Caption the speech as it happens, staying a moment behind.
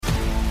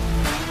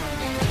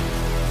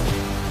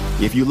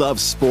If you love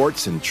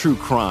sports and true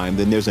crime,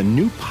 then there's a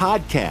new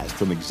podcast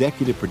from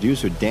executive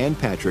producer Dan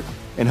Patrick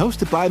and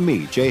hosted by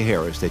me, Jay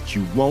Harris, that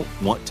you won't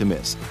want to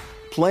miss.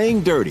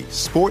 Playing Dirty: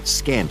 Sports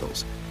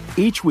Scandals.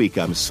 Each week,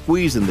 I'm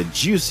squeezing the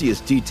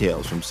juiciest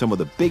details from some of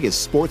the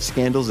biggest sports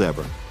scandals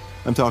ever.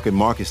 I'm talking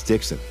Marcus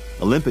Dixon,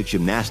 Olympic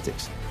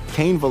gymnastics,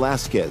 Cain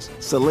Velasquez,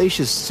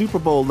 salacious Super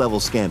Bowl-level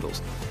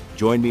scandals.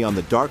 Join me on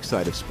the dark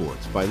side of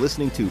sports by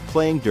listening to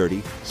Playing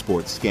Dirty: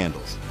 Sports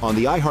Scandals on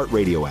the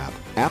iHeartRadio app,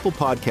 Apple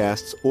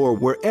Podcasts, or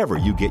wherever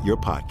you get your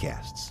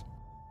podcasts.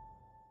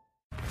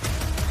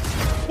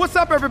 What's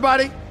up,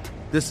 everybody?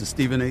 This is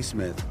Stephen A.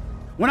 Smith.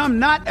 When I'm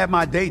not at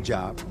my day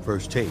job,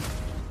 First Take,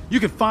 you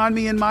can find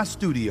me in my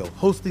studio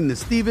hosting the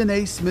Stephen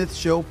A. Smith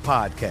Show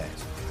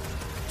podcast.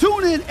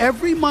 Tune in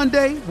every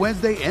Monday,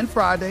 Wednesday, and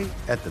Friday,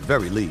 at the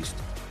very least,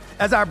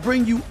 as I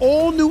bring you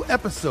all new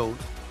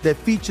episodes that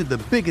feature the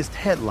biggest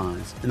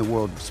headlines in the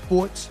world of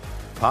sports,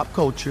 pop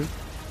culture,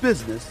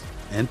 business,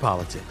 and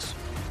politics.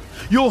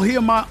 You'll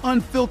hear my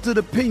unfiltered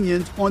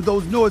opinions on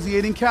those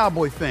nauseating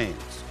Cowboy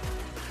fans,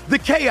 the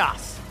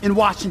chaos in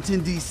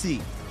Washington, D.C.,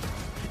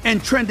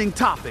 and trending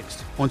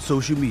topics on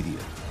social media,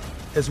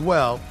 as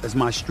well as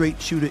my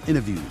straight shooter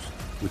interviews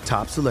with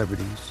top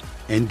celebrities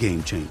and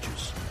game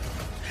changers.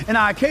 And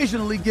I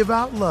occasionally give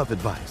out love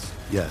advice.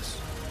 Yes,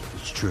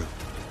 it's true.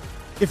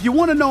 If you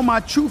want to know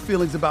my true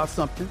feelings about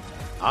something,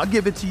 I'll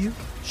give it to you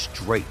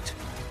straight.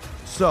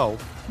 So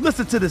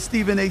listen to the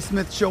Stephen A.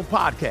 Smith Show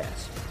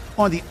podcast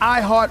on the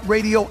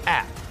iHeartRadio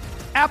app,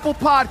 Apple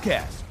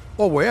Podcasts,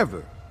 or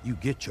wherever you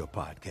get your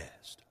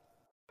podcast.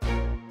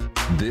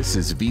 This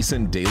is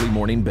VSiN Daily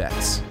Morning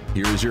Bets.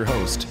 Here is your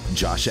host,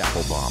 Josh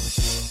Applebaum.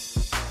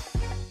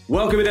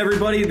 Welcome in,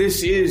 everybody.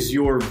 This is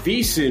your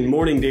VSiN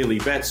Morning Daily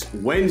Bets,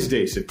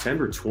 Wednesday,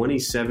 September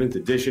 27th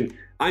edition.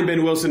 I'm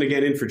Ben Wilson,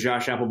 again in for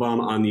Josh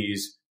Applebaum on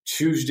these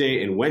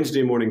Tuesday and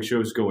Wednesday morning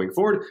shows going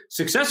forward.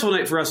 Successful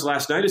night for us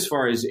last night as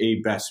far as a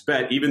best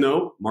bet, even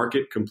though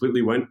market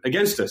completely went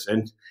against us.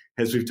 And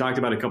as we've talked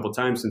about a couple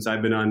times since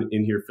I've been on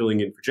in here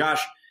filling in for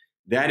Josh,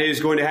 that is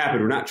going to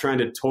happen. We're not trying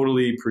to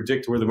totally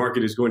predict where the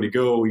market is going to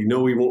go. We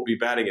know we won't be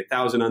batting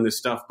 1,000 on this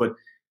stuff, but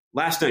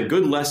last night,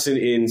 good lesson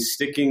in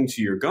sticking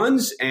to your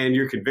guns and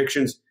your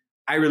convictions.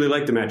 I really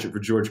like the matchup for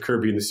George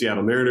Kirby and the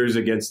Seattle Mariners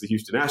against the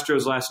Houston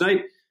Astros last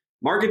night.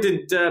 Market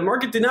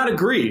did not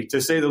agree,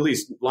 to say the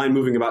least. Line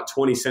moving about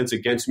 20 cents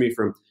against me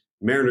from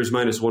Mariners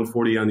minus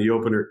 140 on the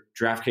opener.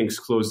 DraftKings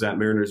closed that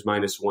Mariners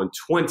minus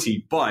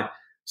 120. But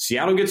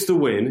Seattle gets the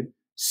win,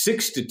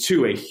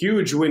 6-2, a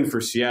huge win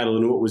for Seattle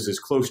in what was as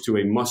close to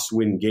a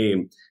must-win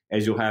game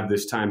as you'll have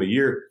this time of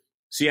year.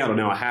 Seattle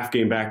now a half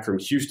game back from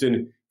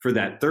Houston for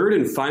that third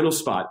and final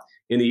spot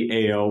in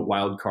the AL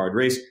wildcard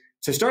race.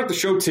 To start the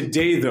show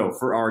today, though,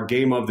 for our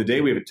game of the day,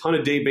 we have a ton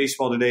of day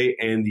baseball today,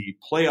 and the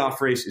playoff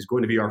race is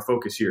going to be our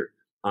focus here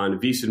on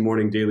VSiN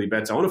Morning Daily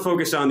Bets. I want to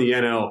focus on the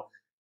NL.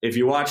 If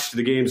you watched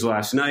the games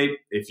last night,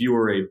 if you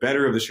were a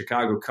bettor of the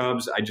Chicago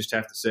Cubs, I just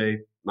have to say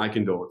my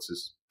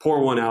condolences.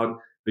 Pour one out,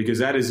 because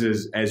that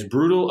is as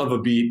brutal of a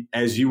beat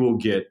as you will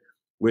get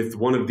with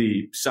one of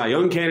the Cy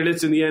Young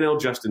candidates in the NL,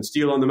 Justin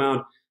Steele, on the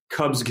mound.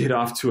 Cubs get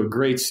off to a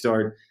great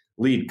start,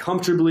 lead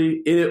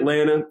comfortably in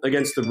Atlanta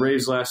against the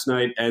Braves last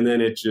night, and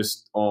then it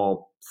just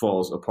all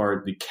falls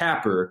apart. The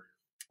capper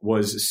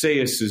was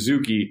Seiya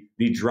Suzuki,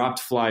 the dropped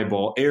fly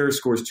ball. Error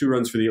scores 2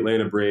 runs for the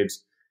Atlanta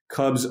Braves.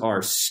 Cubs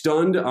are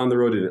stunned on the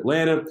road in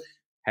Atlanta.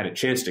 Had a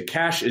chance to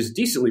cash as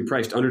decently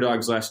priced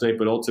underdogs last night,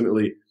 but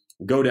ultimately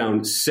go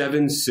down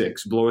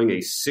 7-6, blowing a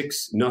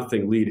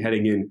 6-0 lead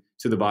heading in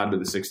to the bottom of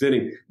the 6th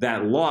inning.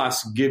 That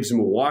loss gives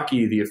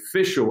Milwaukee the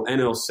official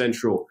NL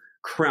Central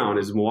crown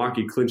as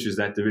Milwaukee clinches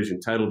that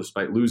division title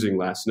despite losing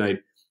last night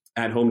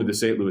at home to the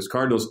St. Louis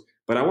Cardinals.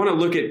 But I want to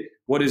look at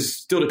what is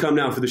still to come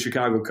now for the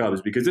Chicago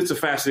Cubs, because it's a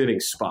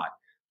fascinating spot.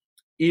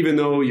 Even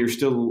though you're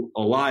still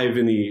alive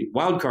in the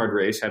wild card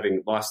race,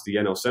 having lost the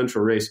NL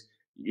Central race,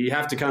 you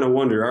have to kind of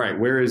wonder, all right,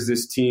 where is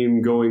this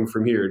team going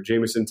from here?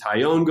 Jameson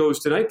Taillon goes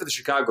tonight for the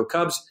Chicago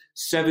Cubs,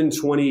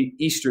 7:20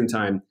 Eastern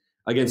time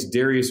against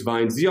Darius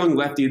Vines, the young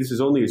lefty. This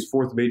is only his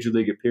 4th Major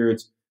League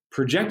appearance.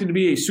 Projected to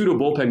be a pseudo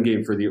bullpen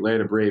game for the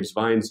Atlanta Braves.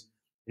 Vines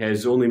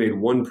has only made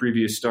one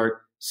previous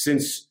start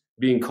since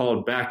being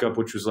called backup,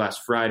 which was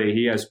last Friday.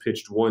 He has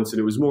pitched once,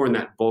 and it was more in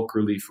that bulk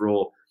relief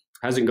role.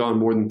 Hasn't gone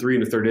more than 3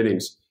 1/3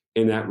 innings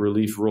in that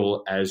relief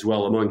role as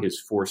well. Among his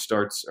 4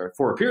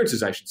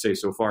 appearances, I should say,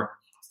 so far,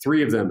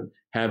 3 of them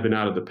have been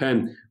out of the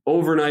pen.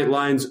 Overnight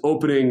lines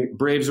opening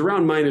Braves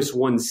around minus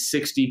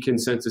 160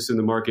 consensus in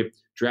the market.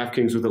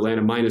 DraftKings with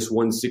Atlanta minus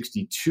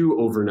 162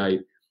 overnight,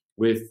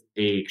 with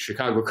a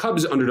Chicago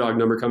Cubs underdog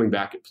number coming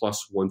back at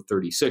plus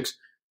 136.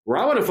 Where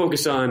I want to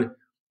focus on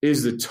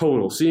is the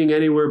total, seeing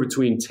anywhere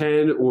between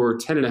 10 or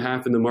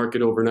 10.5 in the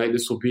market overnight.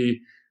 This will be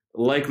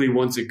likely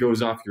once it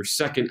goes off your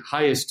second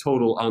highest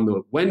total on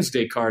the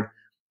Wednesday card,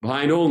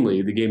 behind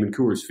only the game in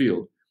Coors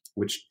Field,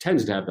 which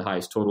tends to have the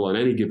highest total on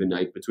any given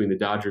night between the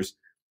Dodgers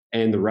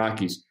and the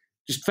Rockies.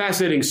 Just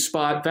fascinating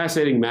spot,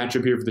 fascinating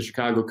matchup here for the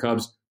Chicago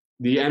Cubs.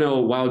 The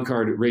NL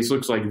wildcard race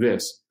looks like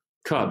this.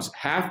 Cubs,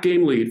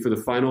 half-game lead for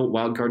the final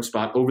wildcard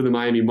spot over the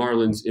Miami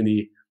Marlins in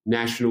the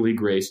National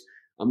League race.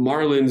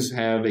 Marlins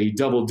have a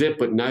double dip,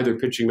 but neither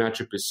pitching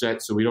matchup is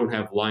set, so we don't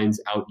have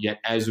lines out yet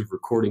as of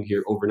recording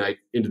here overnight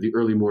into the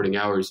early morning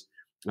hours,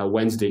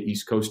 Wednesday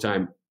East Coast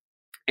time.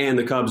 And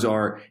the Cubs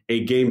are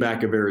a game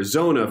back of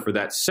Arizona for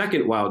that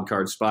second wild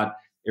card spot.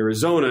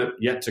 Arizona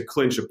yet to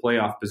clinch a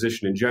playoff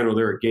position in general.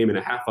 They're a game and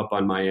a half up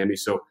on Miami,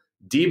 so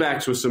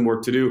D-backs with some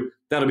work to do.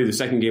 That'll be the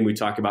second game we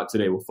talk about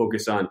today. We'll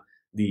focus on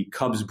the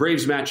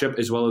Cubs-Braves matchup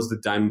as well as the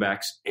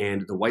Diamondbacks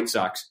and the White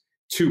Sox.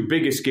 Two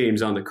biggest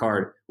games on the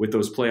card with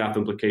those playoff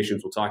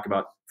implications we'll talk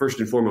about first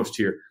and foremost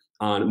here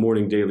on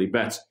Morning Daily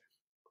Bets.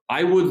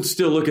 I would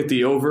still look at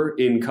the over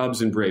in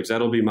Cubs and Braves.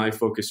 That'll be my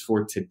focus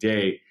for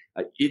today.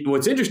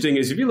 What's interesting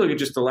is if you look at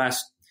just the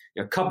last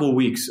couple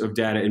weeks of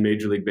data in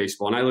Major League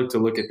Baseball, and I like to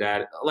look at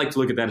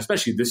that,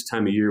 especially this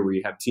time of year where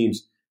you have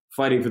teams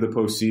fighting for the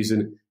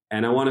postseason,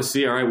 and I want to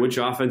see, all right, which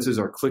offenses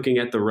are clicking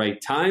at the right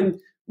time,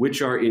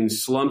 which are in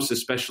slumps,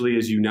 especially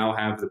as you now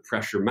have the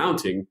pressure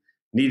mounting,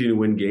 needing to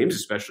win games,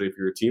 especially if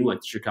you're a team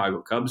like the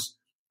Chicago Cubs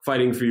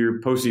fighting for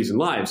your postseason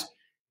lives.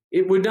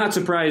 It would not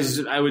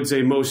surprise, I would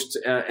say, most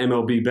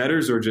MLB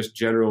bettors or just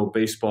general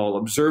baseball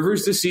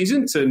observers this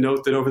season to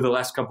note that over the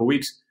last couple of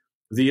weeks,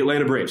 the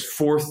Atlanta Braves,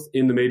 fourth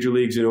in the major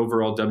leagues in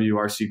overall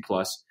WRC+.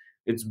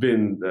 It's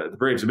been the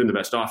Braves have been the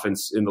best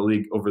offense in the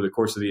league over the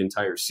course of the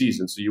entire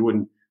season, so you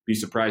wouldn't be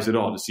surprised at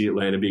all to see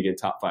Atlanta being in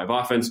top 5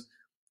 offense.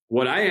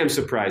 What I am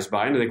surprised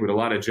by, and I think what a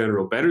lot of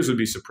general bettors would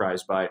be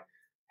surprised by,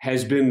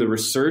 has been the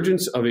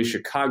resurgence of a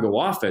Chicago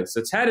offense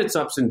that's had its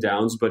ups and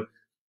downs, but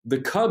the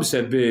Cubs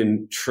have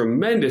been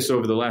tremendous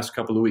over the last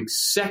couple of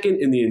weeks, second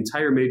in the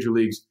entire major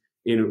leagues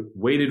in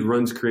weighted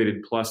runs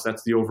created plus.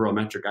 That's the overall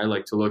metric I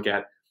like to look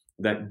at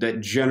that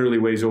generally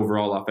weighs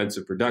overall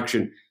offensive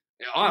production.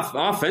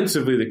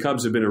 Offensively, the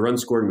Cubs have been a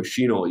run-scoring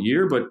machine all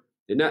year, but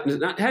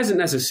it hasn't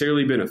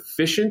necessarily been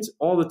efficient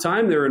all the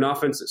time. They're an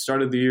offense that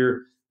started the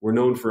year, were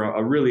known for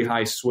a really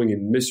high swing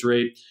and miss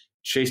rate,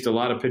 chased a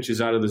lot of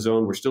pitches out of the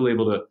zone. We're still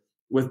able to,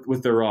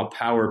 with their raw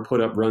power,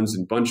 put up runs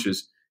in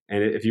bunches.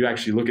 And if you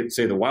actually look at,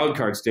 say, the wild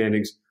card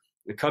standings,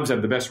 the Cubs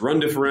have the best run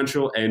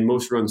differential and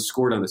most runs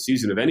scored on the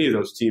season of any of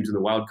those teams in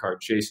the wild card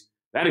chase.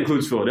 That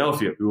includes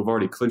Philadelphia, who have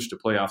already clinched a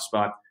playoff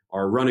spot,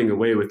 are running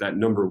away with that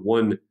number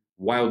 1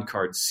 wild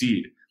card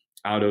seed.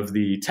 Out of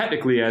the,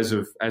 technically as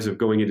of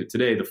going into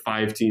today, the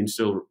 5 teams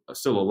still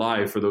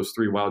alive for those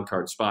 3 wild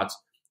card spots,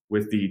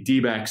 with the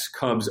D-backs,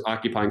 Cubs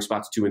occupying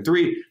spots 2 and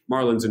 3,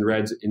 Marlins and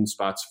Reds in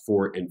spots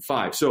 4 and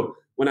 5. So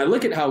when I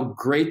look at how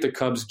great the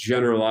Cubs'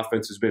 general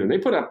offense has been, and they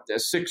put up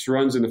 6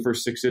 runs in the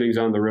first 6 innings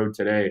on the road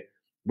today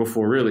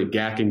before really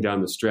gacking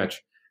down the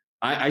stretch,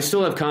 I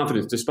still have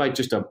confidence, despite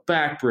just a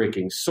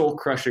back-breaking,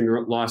 soul-crushing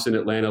loss in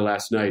Atlanta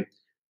last night.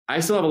 I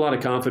still have a lot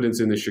of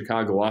confidence in the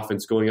Chicago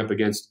offense going up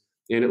against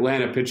an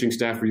Atlanta pitching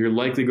staff where you're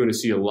likely going to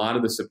see a lot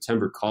of the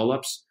September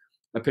call-ups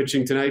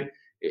pitching tonight.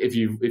 If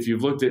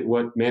you've looked at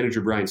what manager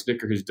Brian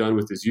Snitker has done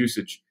with his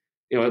usage,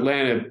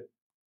 Atlanta,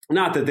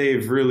 not that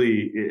they've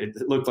really, it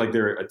looked like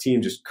they're a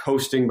team just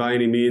coasting by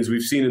any means.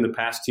 We've seen in the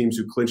past teams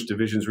who clinch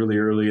divisions really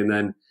early and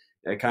then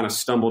kind of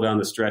stumble down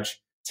the stretch,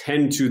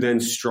 tend to then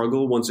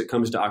struggle once it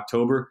comes to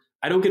October.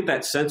 I don't get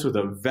that sense with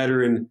a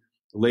veteran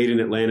laden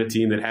Atlanta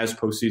team that has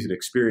postseason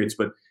experience,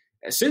 but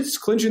since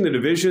clinching the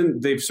division,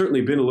 they've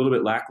certainly been a little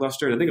bit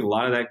lackluster. And I think a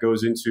lot of that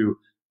goes into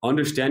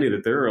understanding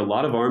that there are a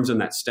lot of arms on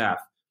that staff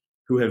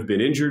who have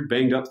been injured,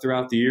 banged up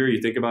throughout the year.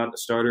 You think about a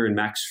starter in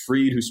Max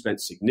Fried, who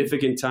spent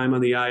significant time on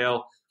the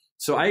IL.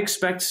 So I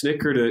expect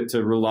Snitker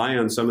to rely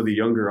on some of the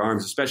younger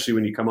arms, especially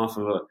when you come off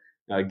of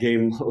a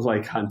game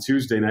like on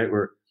Tuesday night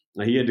where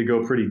he had to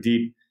go pretty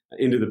deep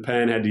into the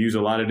pen, had to use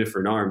a lot of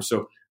different arms.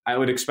 So I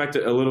would expect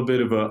a little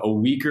bit of a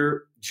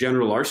weaker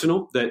general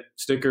arsenal that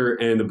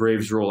Snitker and the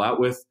Braves roll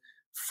out with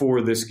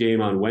for this game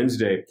on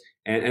Wednesday.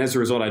 And as a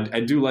result, I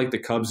do like the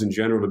Cubs in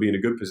general to be in a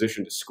good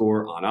position to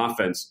score on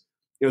offense.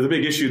 The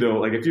big issue, though,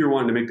 like if you're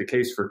wanting to make the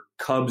case for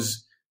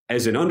Cubs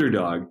as an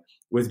underdog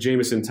with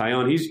Jameson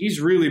Taillon, he's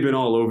really been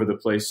all over the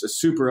place, a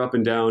super up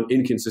and down,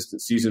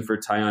 inconsistent season for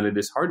Taillon. It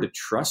is hard to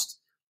trust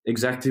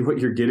exactly what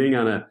you're getting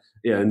on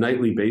a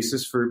nightly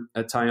basis for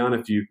Taillon.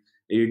 If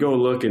you go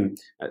look and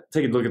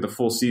take a look at the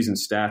full season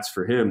stats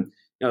for him,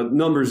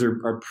 numbers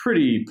are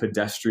pretty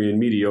pedestrian,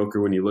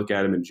 mediocre when you look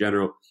at him in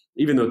general.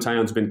 Even though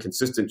Taillon's been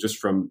consistent just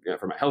from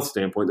a health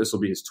standpoint, this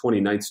will be his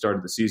 29th start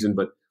of the season,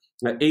 but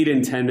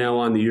 8-10 now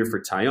on the year for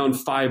Taillon,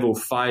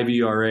 5.05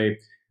 ERA.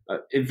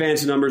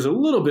 Advanced numbers a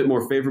little bit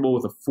more favorable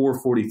with a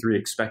 4.43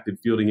 expected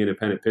fielding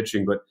independent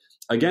pitching, but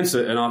against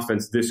an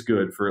offense this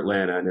good for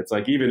Atlanta, and it's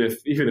like even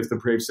if the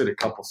Braves hit a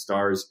couple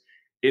stars,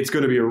 it's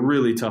going to be a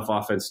really tough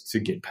offense to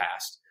get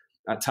past.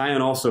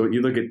 Taillon also,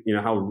 you look at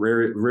how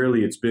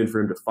rarely it's been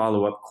for him to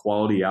follow up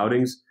quality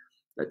outings.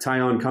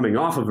 Taillon coming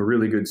off of a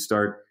really good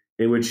start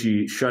in which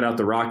he shut out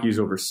the Rockies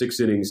over 6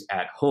 innings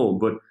at home.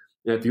 But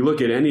if you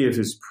look at any of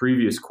his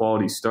previous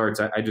quality starts,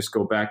 I just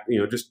go back,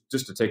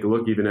 just to take a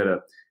look even at a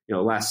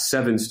last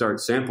 7 start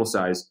sample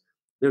size.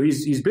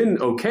 He's been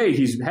okay.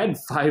 He's had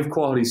 5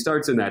 quality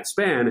starts in that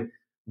span,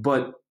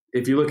 but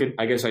if you look at,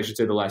 I guess I should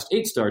say the last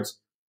 8 starts,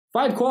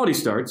 5 quality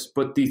starts,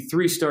 but the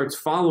 3 starts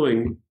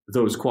following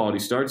those quality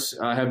starts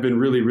have been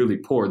really, really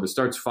poor. The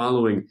starts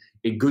following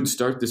a good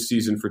start this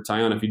season for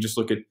Taillon, if you just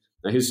look at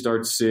his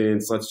starts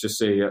since, let's just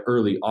say,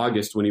 early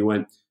August when he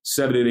went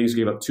 7 innings,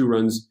 gave up 2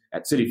 runs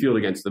at Citi Field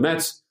against the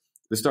Mets.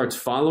 The starts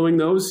following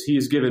those, he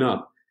has given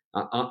up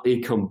a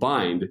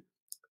combined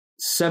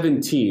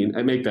 17,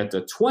 I make that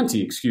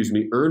 20,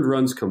 earned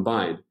runs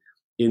combined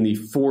in the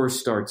 4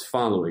 starts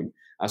following.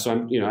 So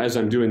I'm, as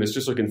I'm doing this,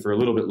 just looking for a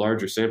little bit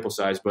larger sample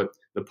size. But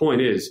the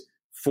point is,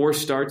 4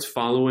 starts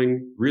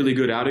following really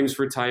good outings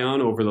for Taillon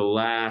over the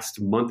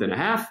last month and a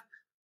half,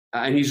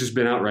 and he's just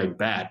been outright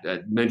bad. I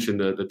mentioned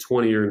the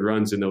 20 earned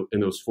runs in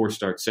those 4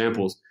 start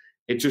samples.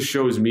 It just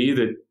shows me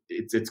that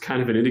it's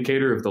kind of an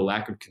indicator of the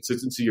lack of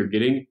consistency you're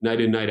getting night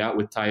in, night out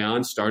with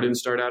Taillon, start in,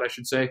 start out, I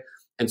should say.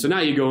 And so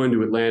now you go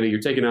into Atlanta, you're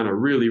taking on a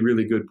really,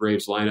 really good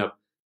Braves lineup.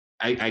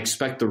 I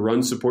expect the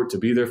run support to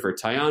be there for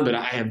Taillon, but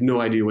I have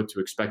no idea what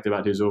to expect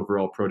about his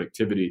overall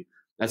productivity.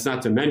 That's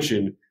not to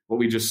mention what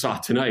we just saw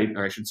tonight,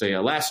 or I should say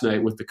last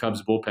night, with the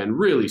Cubs bullpen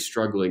really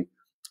struggling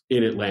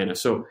in Atlanta.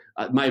 So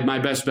my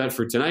best bet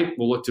for tonight,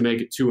 we'll look to make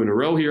it 2 in a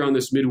row here on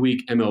this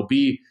midweek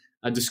MLB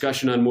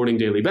discussion on Morning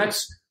Daily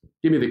Bets.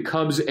 Give me the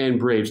Cubs and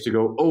Braves to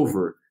go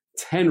over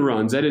 10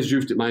 runs. That is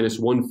juiced at minus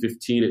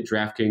 115 at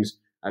DraftKings.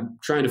 I'm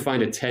trying to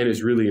find a 10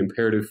 is really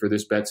imperative for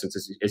this bet, since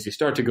as you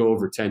start to go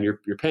over 10,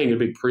 you're paying a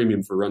big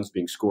premium for runs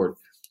being scored.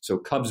 So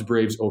Cubs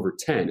Braves over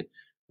 10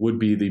 would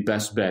be the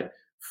best bet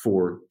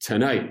for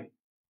tonight.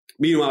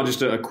 Meanwhile,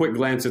 just a quick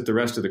glance at the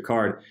rest of the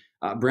card.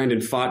 Brandon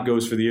Pfaadt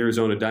goes for the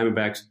Arizona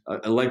Diamondbacks,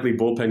 a likely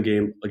bullpen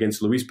game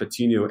against Luis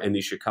Patino and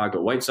the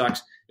Chicago White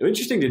Sox. And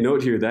interesting to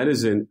note here, that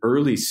is an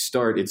early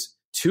start. It's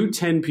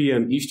 2:10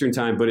 p.m. Eastern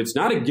time, but it's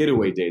not a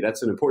getaway day.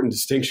 That's an important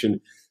distinction,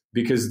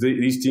 because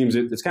these teams,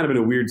 it's kind of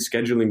been a weird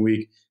scheduling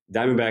week.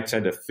 Diamondbacks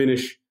had to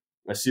finish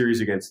a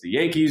series against the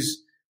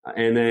Yankees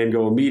and then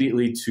go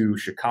immediately to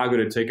Chicago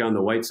to take on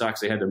the White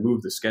Sox. They had to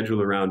move the schedule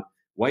around.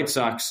 White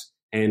Sox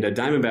and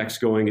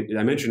Diamondbacks going.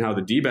 I mentioned how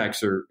the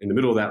D-backs are in the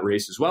middle of that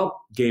race as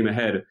well, game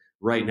ahead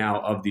right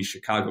now of the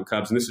Chicago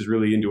Cubs. And this is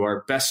really into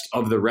our best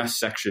of the rest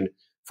section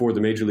for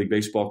the Major League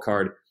Baseball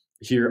card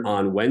here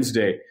on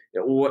Wednesday.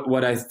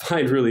 What I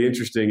find really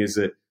interesting is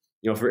that,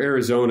 for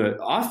Arizona,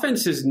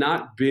 offense has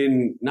not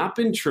been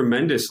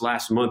tremendous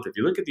last month. If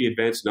you look at the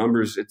advanced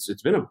numbers,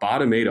 it's been a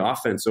bottom 8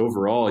 offense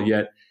overall,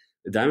 yet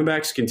the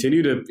Diamondbacks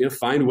continue to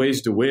find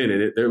ways to win.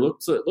 And it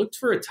looked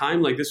for a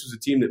time like this was a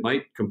team that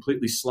might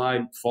completely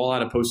fall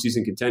out of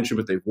postseason contention,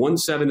 but they've won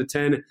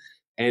 7-10.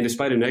 And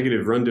despite a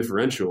negative run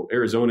differential,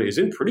 Arizona is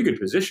in pretty good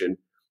position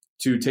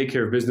to take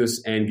care of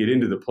business and get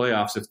into the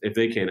playoffs if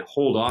they can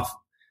hold off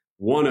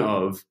one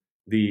of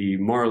the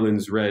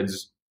Marlins,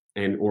 Reds,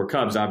 or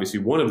Cubs. Obviously,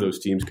 one of those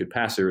teams could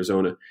pass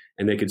Arizona,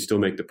 and they could still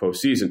make the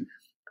postseason.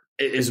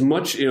 As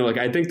much,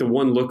 I think the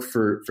one look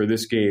for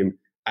this game,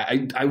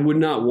 I would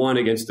not want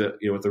against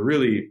with a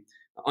really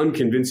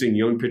unconvincing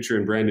young pitcher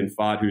in Brandon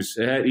Pfaadt, who's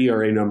had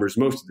ERA numbers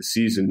most of the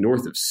season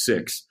north of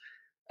 6.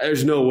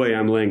 There's no way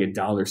I'm laying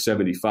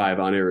 $1.75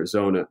 on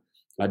Arizona,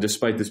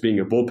 despite this being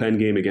a bullpen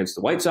game against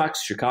the White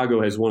Sox.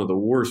 Chicago has one of the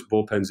worst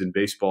bullpens in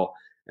baseball.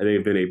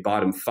 They've been a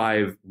bottom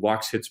 5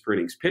 walks, hits per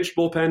innings pitched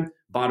bullpen,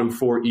 bottom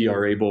 4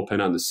 ERA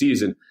bullpen on the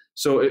season.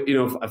 So,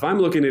 if I'm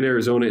looking at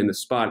Arizona in the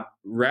spot,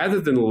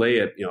 rather than lay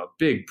at a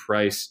big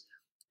price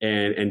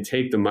and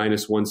take the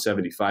minus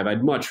 175,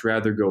 I'd much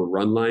rather go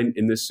run line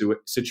in this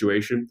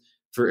situation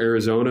for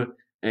Arizona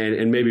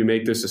and maybe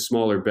make this a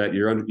smaller bet.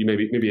 You're under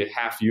maybe a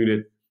half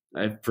unit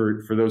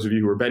for those of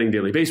you who are betting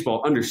daily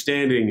baseball,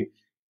 understanding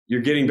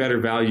you're getting better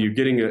value, you're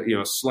getting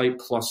a slight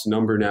plus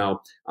number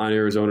now on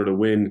Arizona to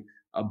win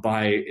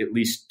by at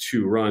least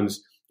 2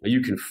 runs.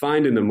 You can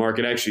find in the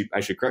market, actually,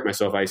 I should correct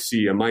myself, I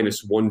see a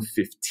minus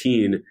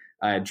 115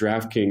 at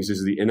DraftKings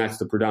and that's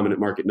the predominant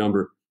market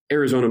number.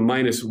 Arizona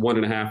minus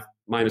 1.5,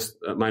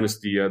 minus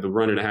the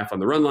run and a half on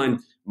the run line,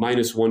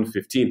 minus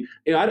 115.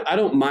 I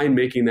don't mind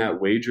making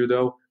that wager,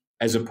 though,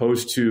 as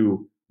opposed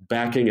to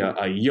backing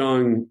a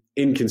young,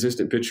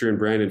 inconsistent pitcher in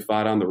Brandon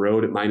Pfaadt on the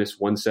road at minus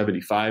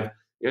 175.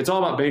 It's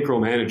all about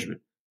bankroll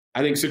management.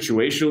 I think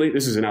situationally,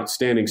 this is an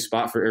outstanding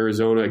spot for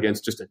Arizona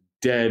against just a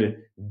dead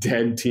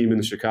team in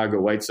the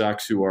Chicago White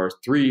Sox, who are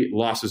 3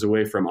 losses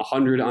away from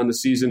 100 on the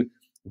season.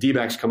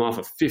 D-backs come off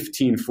a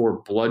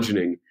 15-4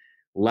 bludgeoning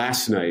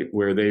last night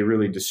where they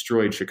really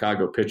destroyed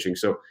Chicago pitching.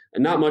 So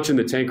not much in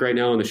the tank right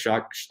now on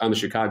the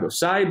Chicago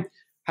side.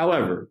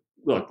 However,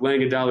 look,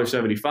 laying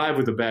 $1.75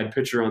 with a bad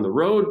pitcher on the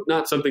road,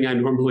 not something I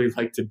normally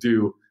like to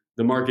do.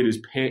 The market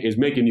is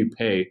making you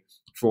pay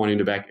for wanting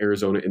to back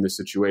Arizona in this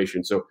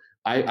situation. So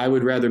I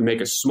would rather make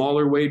a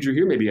smaller wager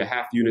here, maybe a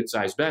half unit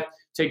size bet.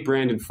 Take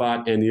Brandon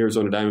Pfaadt and the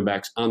Arizona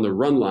Diamondbacks on the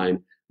run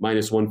line,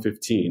 minus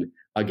 115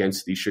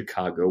 against the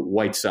Chicago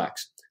White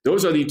Sox.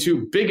 Those are the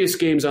 2 biggest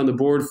games on the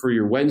board for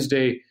your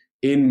Wednesday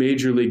in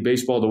Major League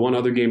Baseball. The one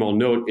other game I'll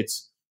note,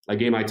 it's a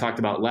game I talked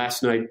about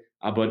last night,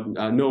 but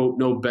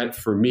no bet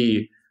for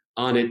me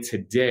on it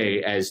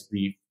today as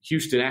the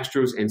Houston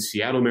Astros and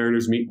Seattle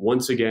Mariners meet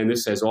once again.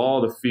 This has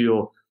all the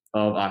feel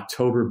of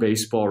October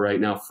baseball right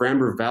now.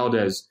 Framber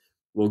Valdez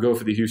will go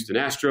for the Houston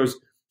Astros.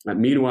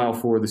 Meanwhile,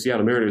 for the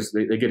Seattle Mariners,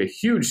 they get a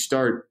huge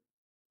start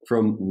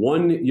from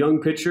one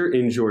young pitcher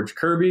in George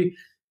Kirby,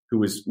 who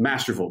was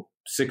masterful.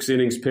 6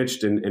 innings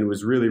pitched and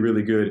was really,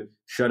 really good,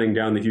 shutting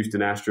down the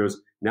Houston Astros.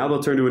 Now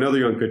they'll turn to another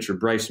young pitcher,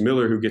 Bryce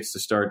Miller, who gets to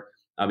start.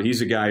 But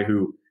he's a guy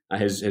who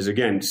has,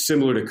 again,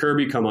 similar to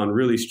Kirby, come on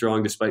really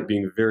strong despite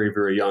being very,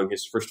 very young.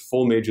 His first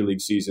full major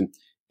league season,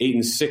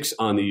 8-6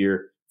 on the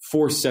year,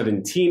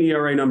 4.17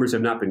 ERA numbers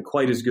have not been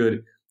quite as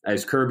good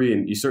as Kirby.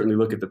 And you certainly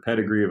look at the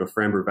pedigree of a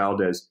Framber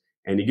Valdez,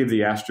 and you give the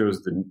Astros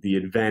the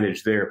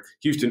advantage there.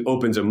 Houston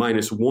opens a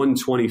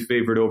 -120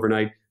 favorite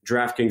overnight.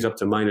 DraftKings up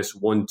to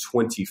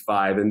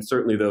 -125, and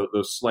certainly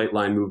those slight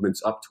line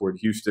movements up toward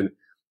Houston,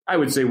 I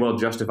would say well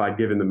justified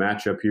given the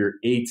matchup here.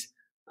 8,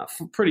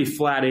 pretty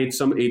flat 8.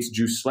 Some 8s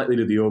juiced slightly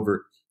to the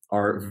over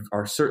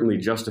are certainly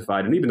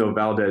justified. And even though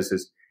Valdez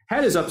has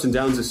had his ups and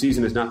downs this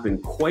season, has not been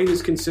quite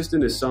as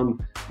consistent as some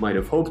might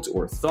have hoped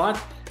or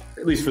thought,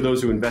 at least for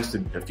those who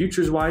invested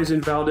futures-wise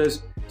in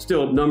Valdez.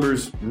 Still,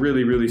 numbers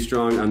really, really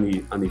strong on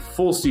the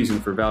full season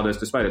for Valdez,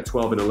 despite a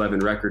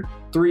 12-11 record,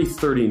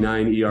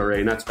 3.39 ERA,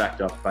 and that's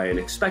backed up by an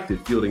expected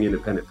fielding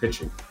independent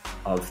pitching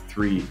of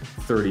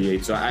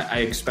 3.38. So I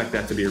expect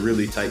that to be a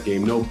really tight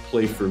game. No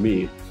play for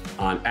me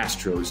on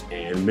Astros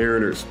and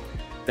Mariners.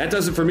 That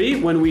does it for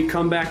me. When we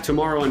come back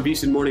tomorrow on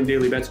VSiN Morning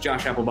Daily Bets,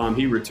 Josh Applebaum,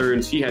 he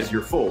returns. He has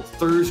your full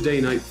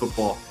Thursday night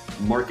football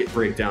market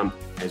breakdown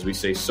as we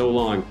say so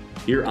long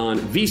here on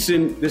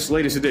VSiN, this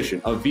latest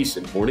edition of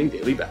VSiN Morning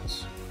Daily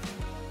Bets.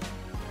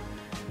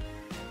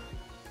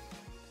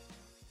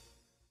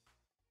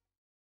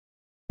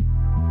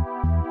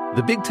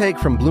 The Big Take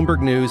from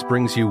Bloomberg News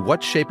brings you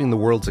what's shaping the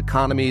world's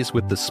economies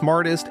with the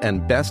smartest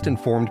and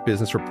best-informed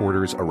business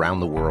reporters around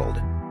the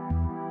world.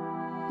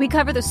 We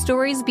cover the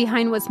stories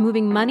behind what's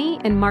moving money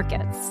and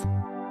markets,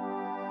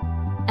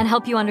 and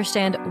help you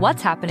understand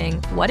what's happening,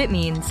 what it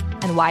means,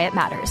 and why it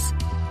matters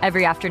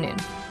every afternoon.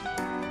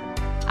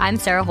 I'm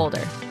Sarah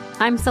Holder.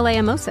 I'm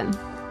Saleha Mohsin.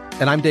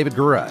 And I'm David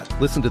Gura.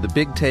 Listen to The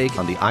Big Take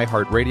on the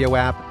iHeartRadio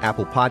app,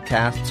 Apple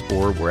Podcasts,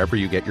 or wherever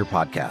you get your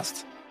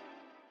podcasts.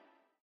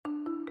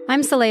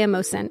 I'm Saleha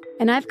Mohsin,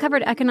 and I've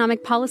covered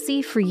economic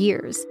policy for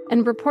years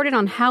and reported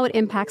on how it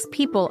impacts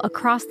people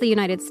across the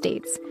United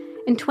States.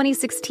 In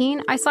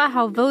 2016, I saw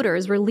how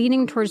voters were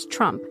leaning towards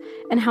Trump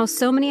and how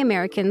so many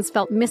Americans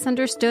felt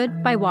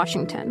misunderstood by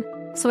Washington.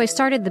 So I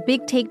started The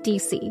Big Take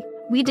DC.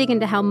 We dig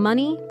into how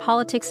money,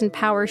 politics, and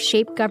power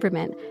shape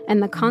government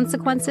and the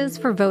consequences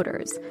for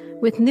voters.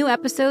 With new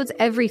episodes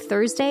every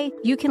Thursday,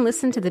 you can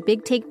listen to The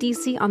Big Take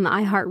DC on the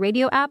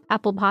iHeartRadio app,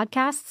 Apple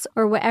Podcasts,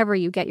 or wherever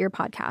you get your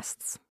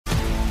podcasts.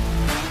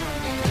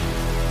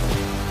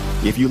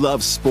 If you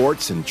love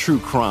sports and true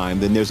crime,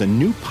 then there's a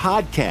new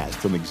podcast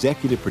from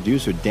executive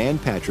producer Dan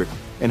Patrick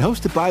and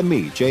hosted by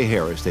me, Jay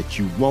Harris, that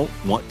you won't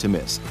want to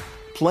miss.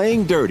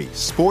 Playing Dirty: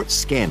 Sports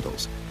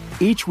Scandals.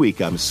 Each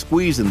week, I'm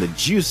squeezing the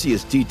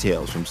juiciest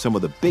details from some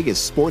of the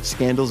biggest sports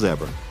scandals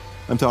ever.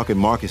 I'm talking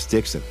Marcus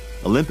Dixon,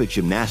 Olympic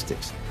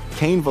gymnastics,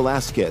 Cain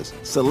Velasquez,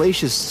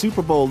 salacious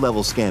Super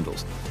Bowl-level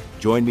scandals.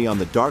 Join me on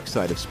the dark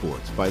side of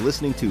sports by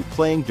listening to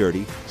Playing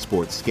Dirty: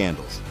 Sports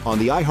Scandals on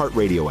the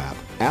iHeartRadio app,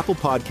 Apple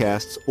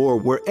Podcasts, or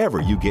wherever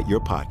you get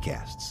your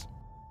podcasts.